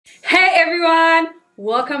Hey everyone,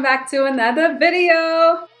 welcome back to another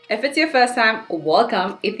video. If it's your first time,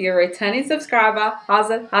 welcome. If you're a returning subscriber, how's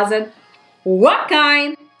it, what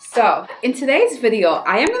kind? So in today's video,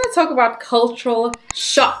 I am going to talk about cultural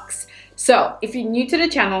shocks. So if you're new to the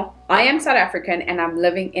channel, I am South African and I'm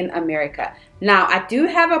living in America. Now I do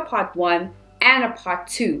have a part 1 and a part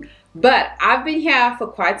 2, but I've been here for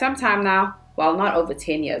quite some time now. Well, not over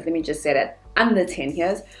 10 years, let me just say that. Under 10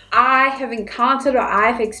 years, I have encountered or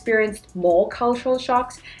I've experienced more cultural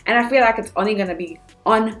shocks, and I feel like it's only going to be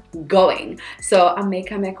ongoing. So I may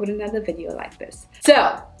come back with another video like this.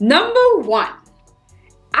 So number 1,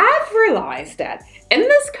 I've realized that in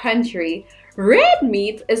this country, red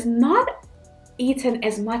meat is not eaten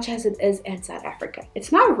as much as it is in South Africa.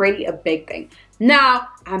 It's not really a big thing. Now,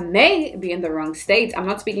 I may be in the wrong state. I'm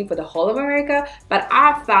not speaking for the whole of America, but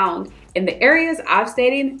I've found in the areas I've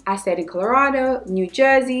stayed in, I stayed in Colorado, New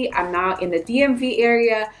Jersey, I'm now in the DMV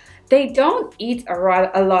area, they don't eat a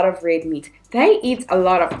lot of red meat. They eat a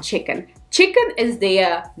lot of chicken. Chicken is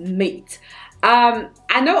their meat.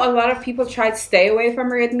 I know a lot of people try to stay away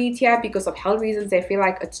from red meat here because of health reasons. They feel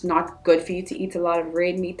like it's not good for you to eat a lot of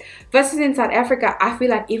red meat. Versus in South Africa, I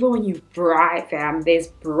feel like even when you braai, fam, there's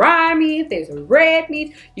braai meat, there's red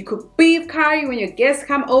meat, you cook beef curry when your guests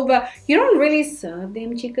come over. You don't really serve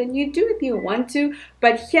them chicken. You do if you want to,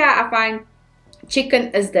 but here I find chicken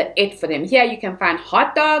is the it for them. Here you can find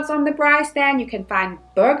hot dogs on the braai stand, you can find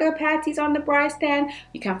burger patties on the braai stand,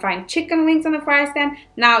 you can find chicken wings on the braai stand.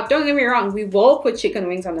 Now don't get me wrong, we will put chicken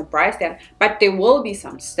wings on the braai stand, but there will be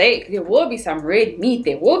some steak, there will be some red meat,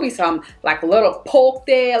 there will be some like little pork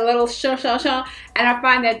there, a little and I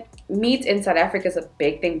find that meat in South Africa is a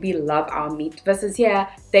big thing. We love our meat versus here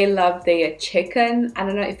they love their chicken. I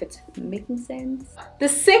don't know if it's making sense. The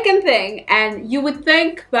second thing, and you would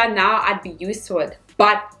think by now I'd be used to it,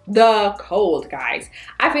 but the cold, guys.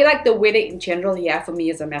 I feel like the weather in general here for me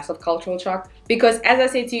is a massive cultural shock because as I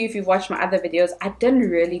said to you, if you've watched my other videos, I didn't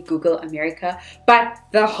really Google America, but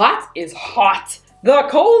the hot is hot, the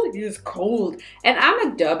cold is cold, and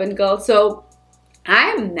I'm a Durban girl, so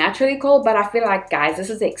I am naturally cold, but I feel like, guys,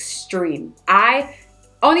 this is extreme.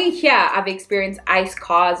 Only here I've experienced ice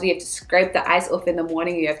cars. You have to scrape the ice off in the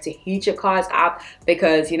morning. You have to heat your cars up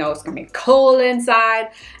because, you know, it's gonna be cold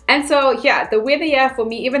inside. And so, yeah, the weather here for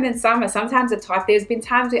me, even in summer, sometimes it's hot. There's been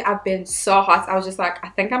times where I've been so hot, I was just like, I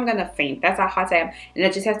think I'm gonna faint. That's how hot I am. And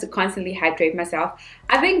I just have to constantly hydrate myself.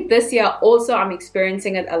 I think this year also I'm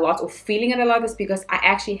experiencing it a lot or feeling it a lot is because I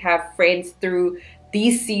actually have friends through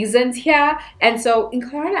these seasons here, and so in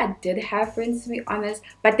Colorado I did have friends, to be honest,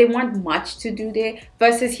 but they weren't much to do there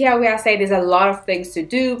versus here where I say there's a lot of things to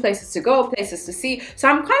do, places to go, places to see. So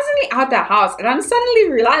I'm constantly out the house and I'm suddenly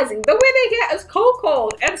realizing the weather here is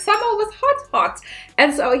cold and summer was hot,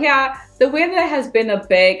 and so yeah, the weather has been a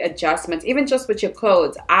big adjustment, even just with your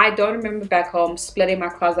clothes. I don't remember back home splitting my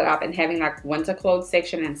closet up and having like winter clothes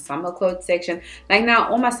section and summer clothes section. Like now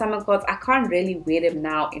all my summer clothes, I can't really wear them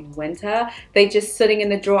now in winter. They just sitting in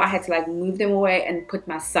the drawer. I had to like move them away and put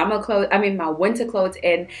my my winter clothes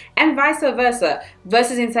in, and vice versa.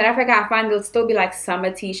 Versus in South Africa, I find there'll still be like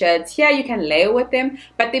summer t-shirts. Here you can layer with them,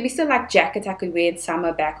 but there'll be still like jackets I could wear in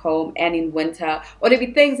summer back home and in winter, or there'll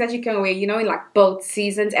be things that you can wear, you know, in like both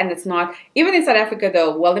seasons. And it's not, even in South Africa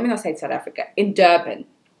though, well, let me not say South Africa, in Durban,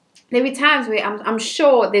 there'll be times where I'm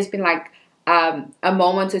sure there's been like a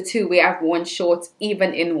moment or two where I've worn shorts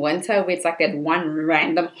even in winter, where it's like that one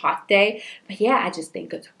random hot day. But yeah, I just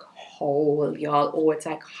think it's cold, y'all, or it's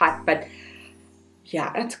like hot, but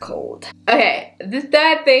yeah, it's cold. Okay, the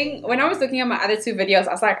third thing, when I was looking at my other 2 videos,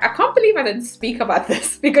 I was like, I can't believe I didn't speak about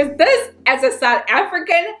this, because this, as a South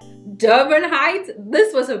African Durbanite,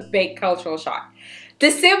 this was a big cultural shock.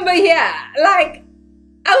 December here, like,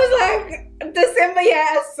 I was like, December here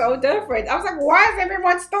is so different. I was like, why is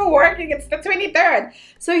everyone still working? It's the 23rd.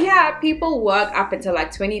 So yeah, people work up until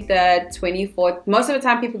like 23rd, 24th. Most of the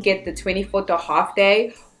time people get the 24th or half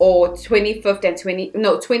day, or 25th and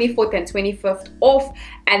 24th and 25th off.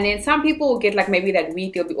 And then some people will get like maybe that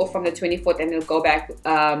week they'll be off from the 24th and they'll go back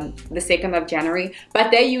the 2nd of January. But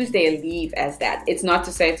they use their leave as that. It's not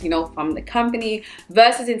to say it's, you know, from the company.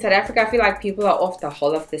 Versus in South Africa, I feel like people are off the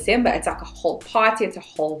whole of December. It's like a whole party, it's a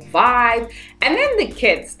whole vibe. And then the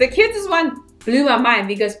kids is one blew my mind,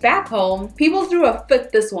 because back home people threw a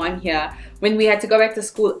fit this one year when we had to go back to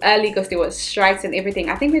school early because there was strikes and everything.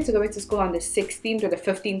 I think we had to go back to school on the 16th or the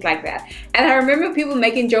 15th, like that. And I remember people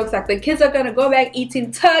making jokes like the kids are gonna go back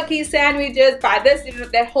eating turkey sandwiches by this, you know,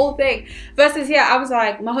 that whole thing. Versus here, I was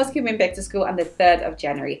like, my husband went back to school on the 3rd of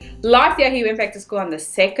January. Last year he went back to school on the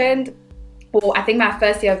 2nd, or I think my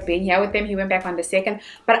first year of being here with him, he went back on the 2nd.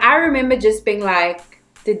 But I remember just being like,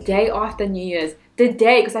 the day after New Year's. The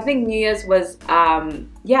day, because I think New Year's was,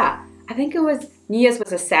 yeah, I think it was, New Year's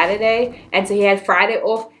was a Saturday, and so he had Friday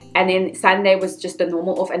off, and then Sunday was just the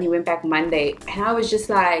normal off, and he went back Monday. And I was just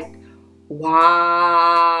like, wow,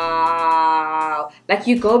 like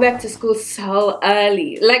you go back to school so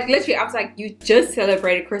early. Like literally I was like, you just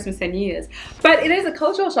celebrated Christmas and New Year's. But it is a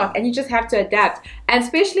cultural shock, and you just have to adapt. And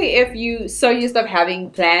especially if you so used to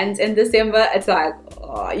having plans in December, it's like,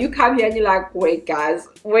 oh, you come here and you're like, wait guys,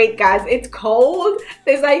 it's cold.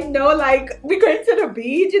 There's like no, like, we're going to the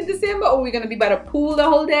beach in December, or we're gonna be by the pool the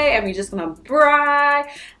whole day and we're just gonna braai.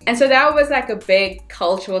 And so that was like a big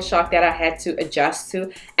cultural shock that I had to adjust to.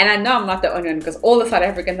 And I know I'm not the only one, because all the South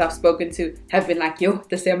Africans I've spoken to have been like, yo,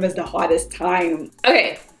 December is the hardest time.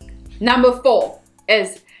 Okay, number 4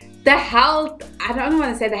 is the health, I don't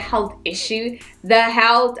want to say the health issue, the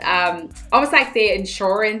health, almost like their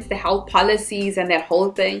insurance, the health policies and that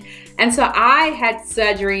whole thing. And so I had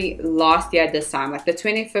surgery last year this time, like the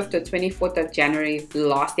 25th or 24th of January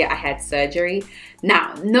last year I had surgery.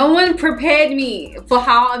 Now, no one prepared me for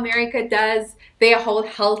how America does their whole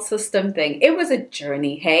health system thing. It was a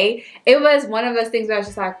journey, hey? It was one of those things where I was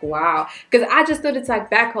just like, wow. Because I just thought it's like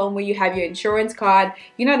back home where you have your insurance card,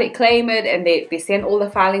 you know, they claim it and they send all the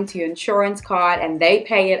filing to your insurance card and they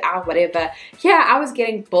pay it out, whatever. Yeah, I was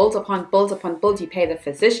getting bills upon bills upon bills. You pay the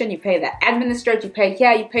physician, you pay the administrator, you pay,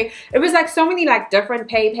 yeah, you pay. It was like so many like different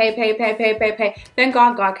pay. Thank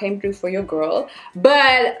God God came through for your girl.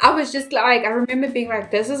 But I was just like, I remember being like,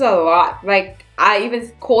 this is a lot. Like I even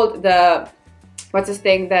called the, what's this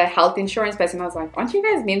thing, the health insurance person. I was like, aren't you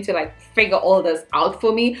guys meant to like figure all this out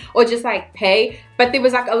for me, or just like pay? But there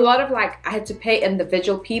was like a lot of like, I had to pay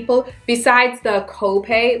individual people besides the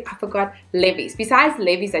co-pay. I forgot, levies, besides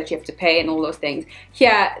levies that you have to pay and all those things.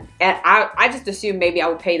 Yeah, and I just assumed maybe I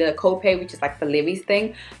would pay the co-pay, which is like the levies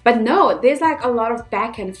thing. But no, there's like a lot of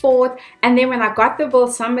back and forth. And then when I got the bill,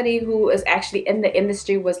 somebody who is actually in the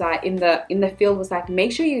industry was like, in the field was like,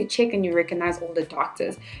 make sure you check and you recognize all the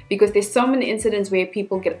doctors, because there's so many incidents where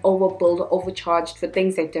people get overbilled or overcharged for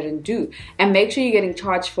things they didn't do. And make sure you're getting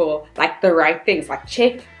charged for like the right things. Like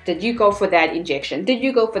check, did you go for that injection? Did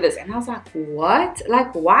you go for this? And I was like, what?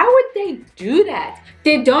 Like, why would they do that?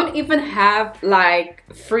 They don't even have like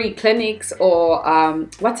free clinics or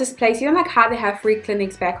what's this place? You know, like how they have free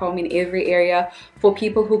clinics back home in every area for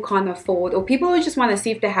people who can't afford, or people who just want to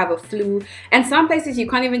see if they have a flu. And some places you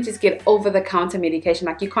can't even just get over-the-counter medication.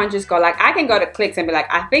 Like you can't just go like, I can go to Clicks and be like,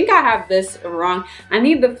 I think I have this wrong, I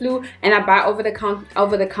need the flu, and I buy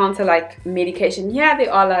over-the-counter like medication. Yeah, they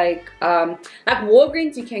are like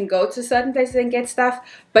Walgreens, you can go to certain places and get stuff,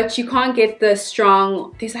 but you can't get the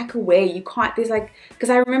strong, there's like a way you can't, there's like,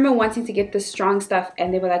 because I remember wanting to get the strong stuff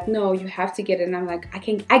and they were like, no, you have to get it. And I'm like,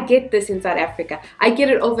 I get this in South Africa, I get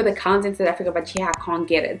it over the counter in South Africa, but yeah, I can't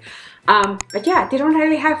get it. But yeah, they don't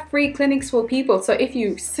really have free clinics for people. So if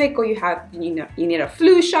you're sick or you have, you know, you need a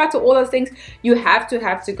flu shot or all those things, you have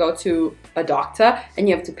to go to a doctor and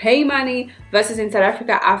you have to pay money. Versus in South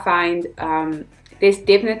Africa, I find there's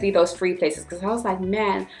definitely those free places. Because I was like,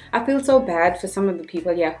 man, I feel so bad for some of the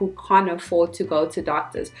people here who can't afford to go to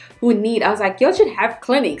doctors, who need, I was like, y'all should have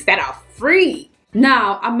clinics that are free.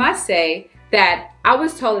 Now, I must say that I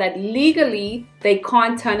was told that legally they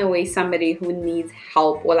can't turn away somebody who needs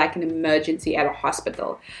help or like an emergency at a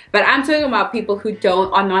hospital. But I'm talking about people who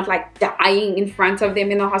are not like dying in front of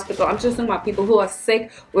them in the hospital. I'm just talking about people who are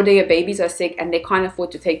sick or their babies are sick and they can't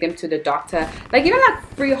afford to take them to the doctor. Like, you know, like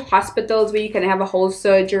free hospitals where you can have a whole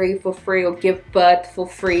surgery for free or give birth for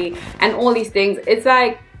free and all these things. It's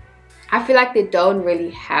like, I feel like they don't really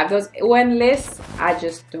have those, or unless, I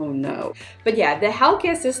just don't know. But yeah, the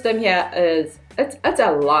healthcare system here is, it's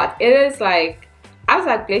a lot. It is like, I was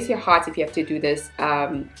like, bless your heart if you have to do this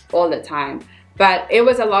all the time. But it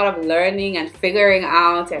was a lot of learning and figuring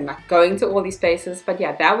out and like going to all these places. But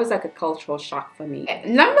yeah, that was like a cultural shock for me.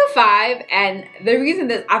 Number 5, and the reason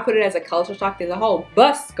that I put it as a cultural shock, there's a whole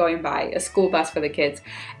bus going by, a school bus for the kids.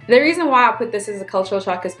 The reason why I put this as a cultural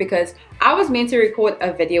shock is because I was meant to record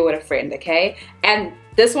a video with a friend, okay? And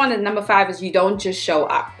this one, and number 5, is you don't just show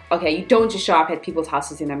up, okay? You don't just show up at people's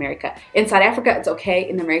houses in America. In South Africa, it's okay.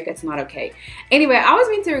 In America, it's not okay. Anyway, I was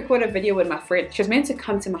meant to record a video with my friend. She was meant to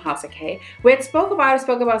come to my house, okay? We had spoke about it.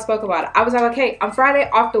 I was like, okay, on Friday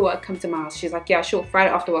after work, come to my house. She's like, yeah, sure, Friday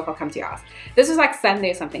after work, I'll come to your house. This was like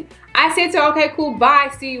Sunday or something. I said to her, okay, cool,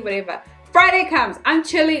 bye, see you, whatever. Friday comes, I'm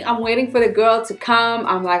chilling, I'm waiting for the girl to come.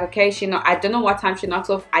 I'm like, okay, I don't know what time she knocks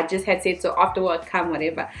off. I just had said so, after work, come,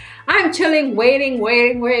 whatever. I'm chilling, waiting.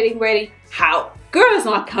 How? Girl's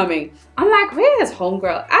not coming. I'm like, where's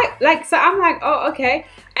homegirl? So I'm like, oh, okay.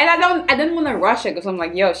 And I didn't want to rush her because I'm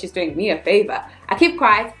like, yo, she's doing me a favor. I keep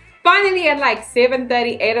quiet. Finally at like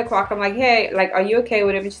 7:30, 8 o'clock, I'm like, hey, like, are you okay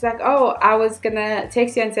with it? And she's like, oh, I was gonna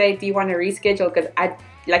text you and say, do you want to reschedule? Because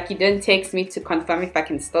you didn't text me to confirm if I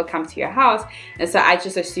can still come to your house. And so I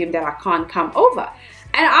just assumed that I can't come over.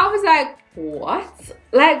 And I was like, what?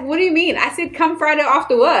 Like, what do you mean? I said, come Friday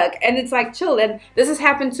after work. And it's like, chill. And this has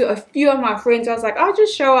happened to a few of my friends. I was like, I'll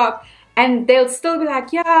just show up. And they'll still be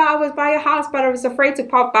like, yeah, I was by your house, but I was afraid to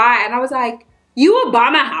pop by. And I was like, you were by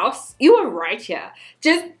my house. You were right here.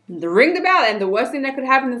 Just ring the bell. And the worst thing that could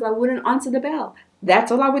happen is I wouldn't answer the bell.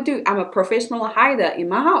 That's all I would do. I'm a professional hider in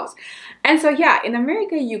my house. And so, yeah, in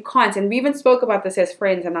America, you can't. And we even spoke about this as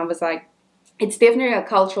friends. And I was like, it's definitely a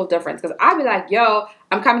cultural difference. Because I'd be like, yo,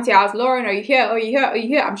 I'm coming to your house. Lauren, are you here? Are you here? Are you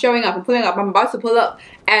here? I'm showing up. I'm pulling up. I'm about to pull up.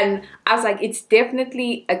 And I was like, it's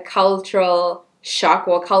definitely a cultural shock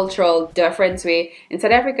or cultural difference where in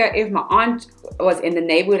South Africa, if my aunt was in the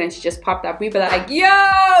neighborhood and she just popped up, we'd be like, yo,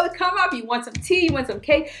 come up, you want some tea, you want some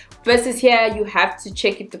cake? Versus here, you have to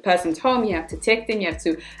check if the person's home, you have to text them, you have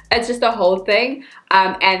to, it's just a whole thing.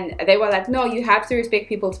 And they were like, no, you have to respect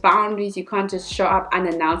people's boundaries, you can't just show up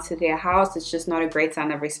unannounced to their house, it's just not a great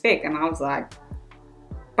sign of respect. And I was like,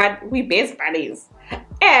 but we best buddies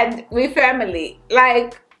and we family,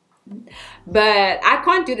 like. But I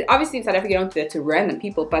can't do that. Obviously in South Africa you don't do that to random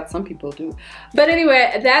people, but some people do. But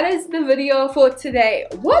anyway, that is the video for today.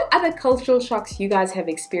 What other cultural shocks you guys have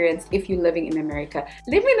experienced if you're living in America?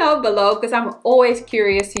 Let me know below because I'm always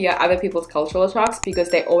curious to hear other people's cultural shocks because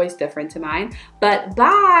they're always different to mine. But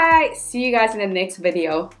bye! See you guys in the next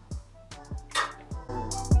video.